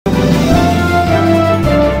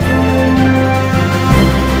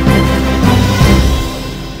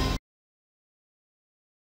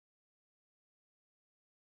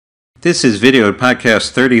This is video podcast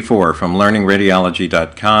 34 from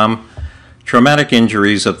LearningRadiology.com, Traumatic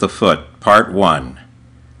Injuries of the Foot, Part 1.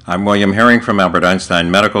 I'm William Herring from Albert Einstein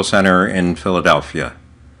Medical Center in Philadelphia.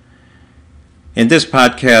 In this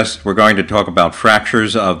podcast, we're going to talk about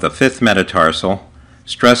fractures of the fifth metatarsal,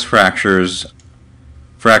 stress fractures,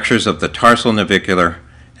 fractures of the tarsal navicular,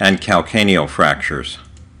 and calcaneal fractures.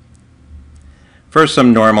 First,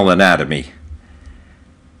 some normal anatomy.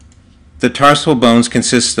 The tarsal bones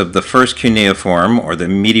consist of the first cuneiform, or the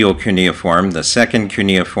medial cuneiform, the second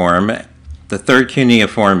cuneiform. The third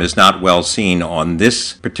cuneiform is not well seen on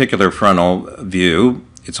this particular frontal view.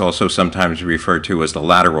 It's also sometimes referred to as the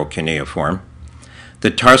lateral cuneiform.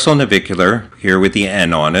 The tarsal navicular, here with the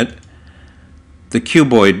N on it, the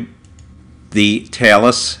cuboid, the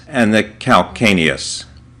talus, and the calcaneus.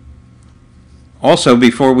 Also,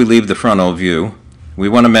 before we leave the frontal view, we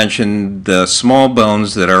want to mention the small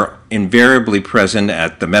bones that are invariably present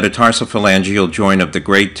at the metatarsophalangeal joint of the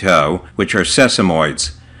great toe, which are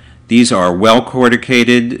sesamoids. These are well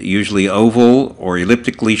corticated, usually oval or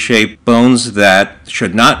elliptically shaped bones that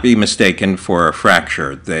should not be mistaken for a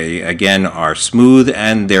fracture. They, again, are smooth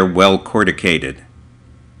and they're well corticated.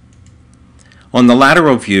 On the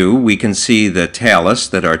lateral view, we can see the talus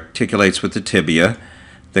that articulates with the tibia,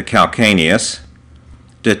 the calcaneus,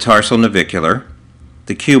 the tarsal navicular,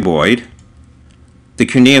 the cuboid. The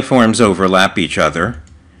cuneiforms overlap each other,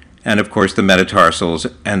 and of course the metatarsals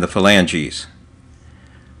and the phalanges.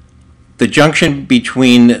 The junction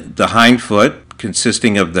between the hind foot,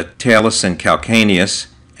 consisting of the talus and calcaneus,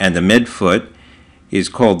 and the midfoot is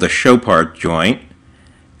called the Chopart joint,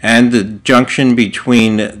 and the junction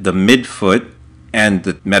between the midfoot and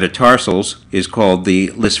the metatarsals is called the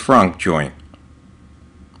Lisfranc joint.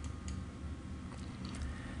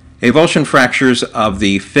 Avulsion fractures of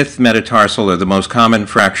the fifth metatarsal are the most common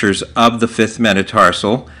fractures of the fifth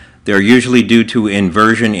metatarsal. They're usually due to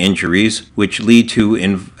inversion injuries, which lead to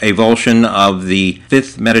avulsion of the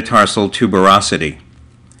fifth metatarsal tuberosity.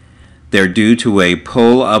 They're due to a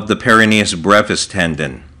pull of the peroneus brevis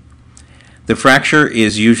tendon. The fracture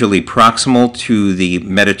is usually proximal to the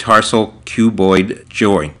metatarsal cuboid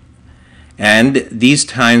joint, and these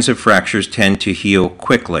kinds of fractures tend to heal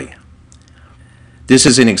quickly. This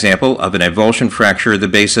is an example of an avulsion fracture at the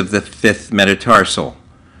base of the fifth metatarsal.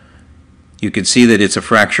 You can see that it's a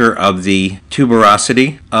fracture of the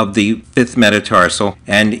tuberosity of the fifth metatarsal,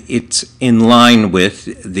 and it's in line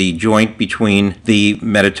with the joint between the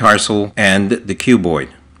metatarsal and the cuboid.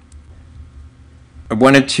 I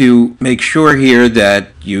wanted to make sure here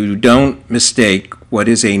that you don't mistake what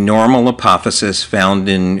is a normal apophysis found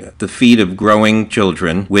in the feet of growing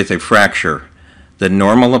children with a fracture. The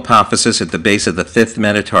normal apophysis at the base of the fifth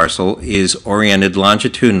metatarsal is oriented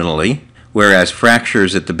longitudinally, whereas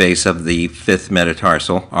fractures at the base of the fifth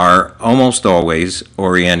metatarsal are almost always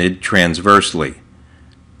oriented transversely.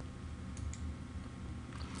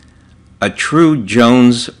 A true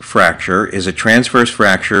Jones fracture is a transverse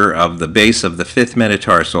fracture of the base of the fifth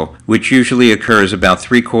metatarsal, which usually occurs about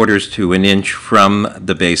 3/4 to an inch from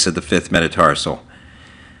the base of the fifth metatarsal.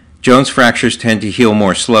 Jones fractures tend to heal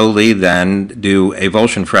more slowly than do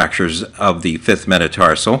avulsion fractures of the fifth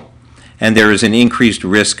metatarsal, and there is an increased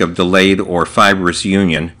risk of delayed or fibrous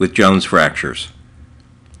union with Jones fractures.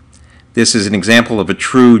 This is an example of a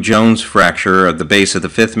true Jones fracture of the base of the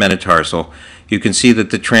fifth metatarsal. You can see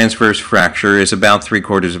that the transverse fracture is about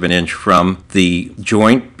 3/4 of an inch from the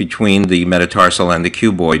joint between the metatarsal and the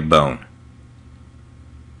cuboid bone.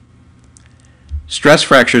 Stress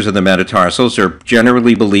fractures of the metatarsals are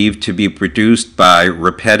generally believed to be produced by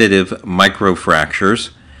repetitive microfractures.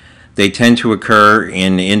 They tend to occur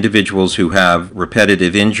in individuals who have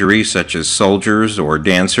repetitive injuries, such as soldiers or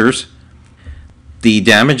dancers. The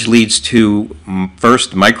damage leads to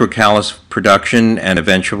first microcallus production and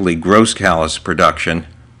eventually gross callus production.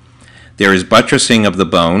 There is buttressing of the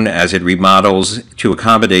bone as it remodels to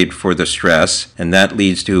accommodate for the stress, and that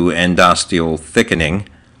leads to endosteal thickening.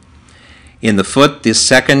 In the foot, the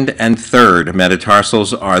second and third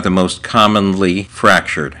metatarsals are the most commonly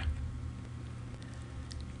fractured.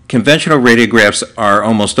 Conventional radiographs are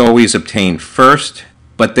almost always obtained first,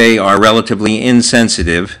 but they are relatively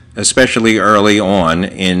insensitive, especially early on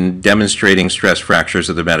in demonstrating stress fractures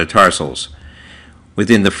of the metatarsals.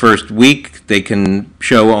 Within the first week, they can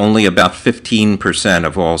show only about 15%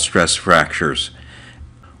 of all stress fractures.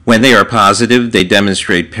 When they are positive, they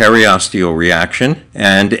demonstrate periosteal reaction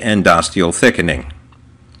and endosteal thickening.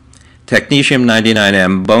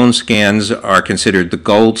 Technetium-99m bone scans are considered the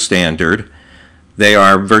gold standard. They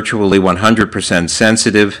are virtually 100%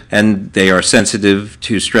 sensitive, and they are sensitive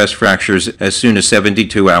to stress fractures as soon as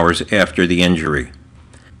 72 hours after the injury.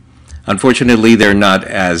 Unfortunately, they're not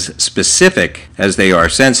as specific as they are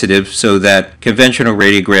sensitive, so that conventional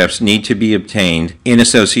radiographs need to be obtained in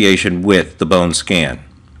association with the bone scan.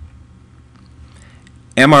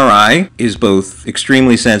 MRI is both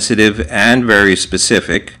extremely sensitive and very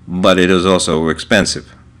specific, but it is also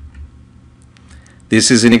expensive. This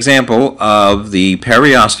is an example of the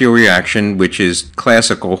periosteal reaction, which is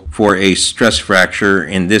classical for a stress fracture,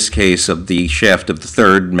 in this case of the shaft of the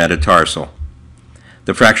third metatarsal.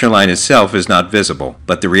 The fracture line itself is not visible,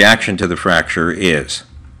 but the reaction to the fracture is.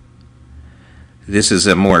 This is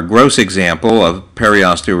a more gross example of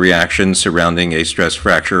periosteal reaction surrounding a stress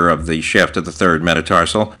fracture of the shaft of the third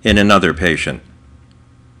metatarsal in another patient.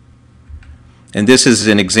 And this is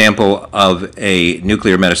an example of a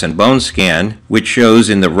nuclear medicine bone scan, which shows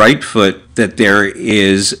in the right foot that there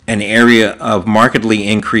is an area of markedly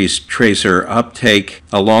increased tracer uptake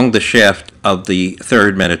along the shaft of the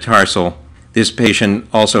third metatarsal. This patient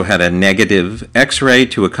also had a negative X-ray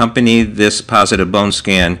to accompany this positive bone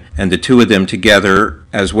scan, and the two of them together,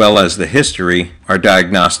 as well as the history, are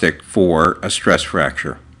diagnostic for a stress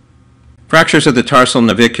fracture. Fractures of the tarsal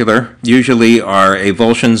navicular usually are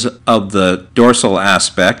avulsions of the dorsal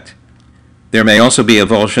aspect. There may also be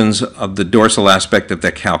avulsions of the dorsal aspect of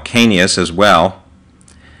the calcaneus as well.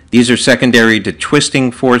 These are secondary to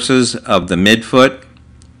twisting forces of the midfoot.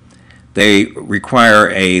 They require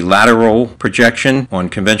a lateral projection on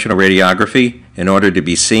conventional radiography in order to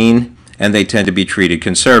be seen, and they tend to be treated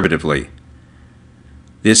conservatively.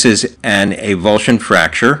 This is an avulsion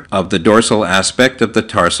fracture of the dorsal aspect of the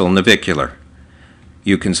tarsal navicular.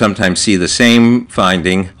 You can sometimes see the same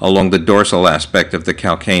finding along the dorsal aspect of the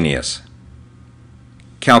calcaneus.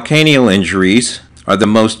 Calcaneal injuries are the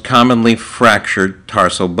most commonly fractured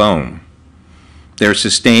tarsal bone. They're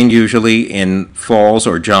sustained usually in falls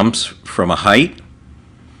or jumps from a height.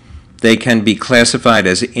 They can be classified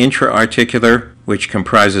as intra-articular, which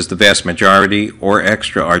comprises the vast majority, or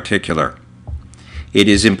extra-articular. It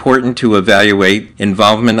is important to evaluate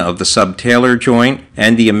involvement of the subtalar joint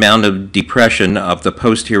and the amount of depression of the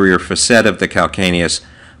posterior facet of the calcaneus,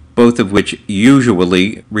 both of which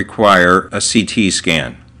usually require a CT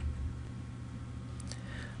scan.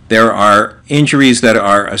 There are injuries that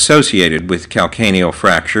are associated with calcaneal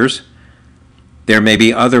fractures. There may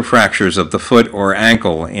be other fractures of the foot or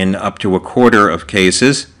ankle in up to a quarter of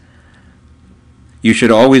cases. You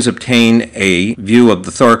should always obtain a view of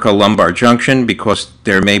the thoracolumbar junction because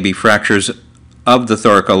there may be fractures of the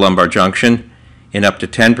thoracolumbar junction in up to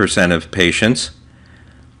 10% of patients.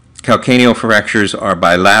 Calcaneal fractures are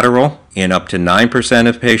bilateral in up to 9%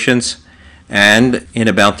 of patients, and in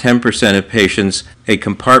about 10% of patients, a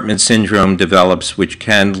compartment syndrome develops which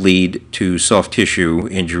can lead to soft tissue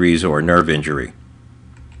injuries or nerve injury.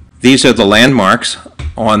 These are the landmarks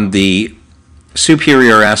on the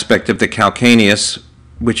superior aspect of the calcaneus,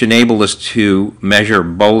 which enable us to measure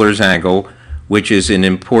Bowler's angle, which is an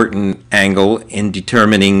important angle in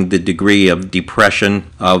determining the degree of depression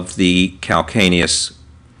of the calcaneus.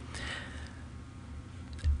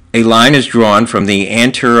 A line is drawn from the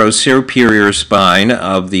anterosuperior spine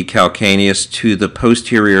of the calcaneus to the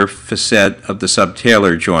posterior facet of the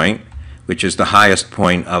subtalar joint, which is the highest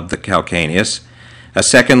point of the calcaneus. A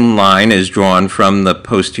second line is drawn from the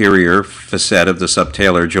posterior facet of the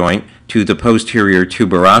subtalar joint to the posterior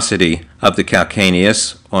tuberosity of the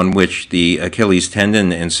calcaneus, on which the Achilles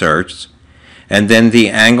tendon inserts. And then the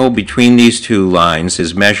angle between these two lines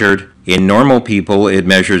is measured. In normal people, it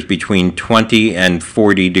measures between 20 and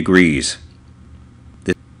 40 degrees.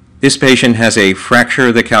 This patient has a fracture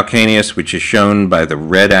of the calcaneus, which is shown by the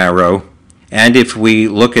red arrow. And if we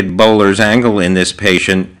look at Bowler's angle in this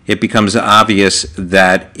patient, it becomes obvious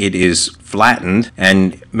that it is flattened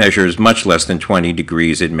and measures much less than 20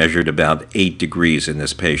 degrees. It measured about 8 degrees in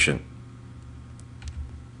this patient.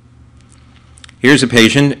 Here's a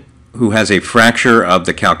patient who has a fracture of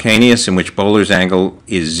the calcaneus in which Bowler's angle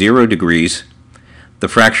is 0 degrees. The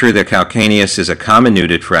fracture of the calcaneus is a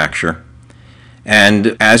comminuted fracture.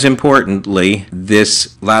 And as importantly,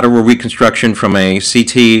 this lateral reconstruction from a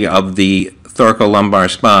CT of the thoracolumbar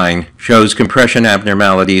spine shows compression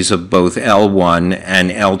abnormalities of both L1 and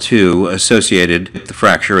L2 associated with the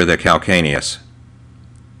fracture of the calcaneus.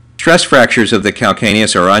 Stress fractures of the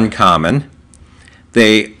calcaneus are uncommon.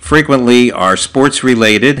 They frequently are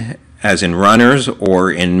sports-related, as in runners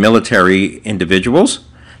or in military individuals.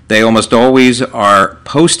 They almost always are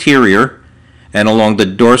posterior and along the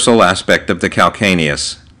dorsal aspect of the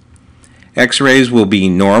calcaneus. X-rays will be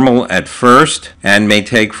normal at first and may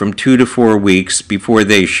take from 2 to 4 weeks before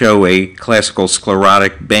they show a classical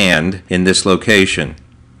sclerotic band in this location.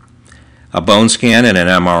 A bone scan and an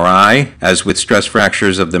MRI, as with stress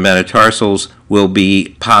fractures of the metatarsals, will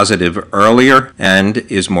be positive earlier and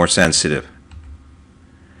is more sensitive.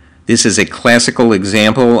 This is a classical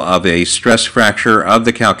example of a stress fracture of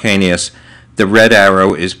the calcaneus. The red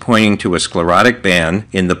arrow is pointing to a sclerotic band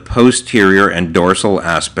in the posterior and dorsal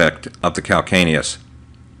aspect of the calcaneus.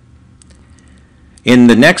 In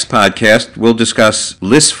the next podcast, we'll discuss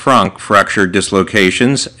Lisfranc fracture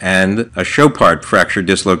dislocations and a Chopart fracture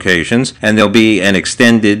dislocations, and there'll be an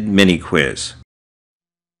extended mini quiz.